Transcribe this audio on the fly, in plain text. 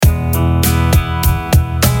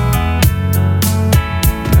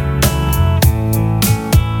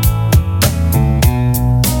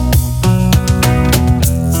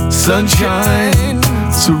Sunshine,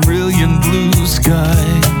 cerulean blue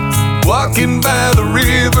sky. Walking by the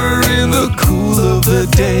river in the cool of the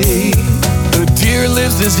day. A deer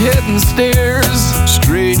lifts his head and stares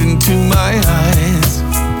straight into my eyes.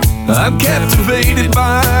 I'm captivated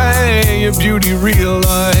by your beauty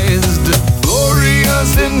realized.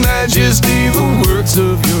 Glorious in majesty, the works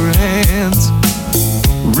of your hands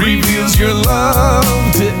reveals your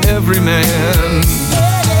love to every man.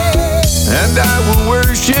 And I will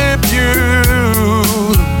worship you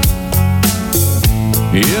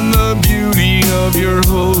in the beauty of your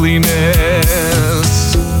holiness.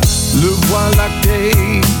 Le Voie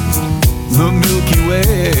lactée, the Milky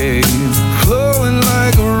Way, flowing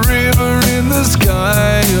like a river in the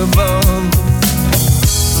sky above.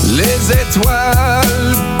 Les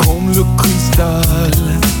étoiles comme le cristal,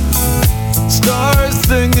 stars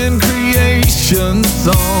singing creation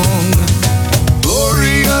song.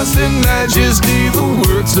 Glorious in majesty, the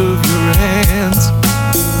works of your hands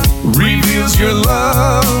reveals your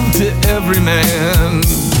love to every man.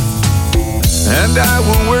 And I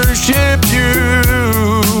will worship you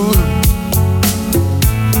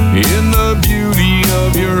in the beauty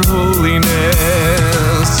of your holiness.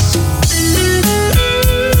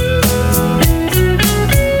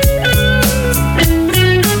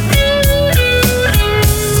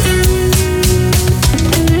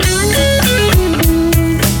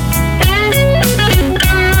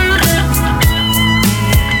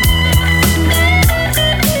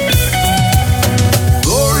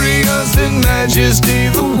 Majesty,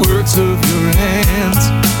 the works of your hands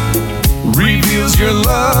reveals your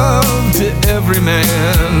love to every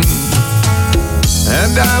man.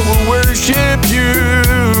 And I will worship you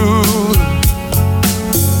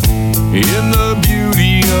in the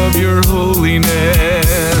beauty of your holiness.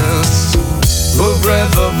 Oh,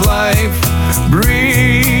 breath of life,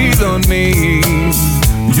 breathe on me.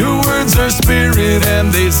 Your words are spirit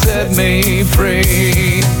and they set me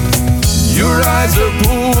free. Your eyes are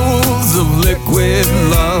pools of liquid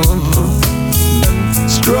love,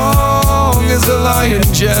 strong as a lion,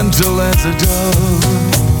 gentle as a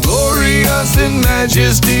dove. Glorious in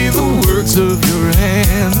majesty, the works of your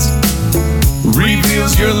hands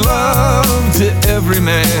reveals your love to every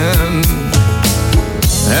man.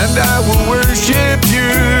 And I will worship you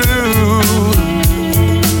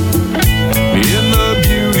in the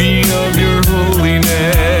beauty of your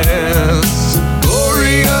holiness.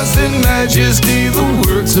 Glorious in majesty, the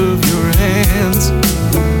works of your hands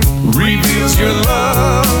reveals your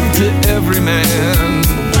love to every man.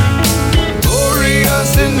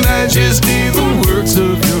 Glorious in majesty, the works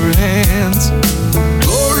of your hands.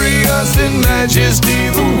 Glorious in majesty,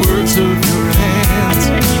 the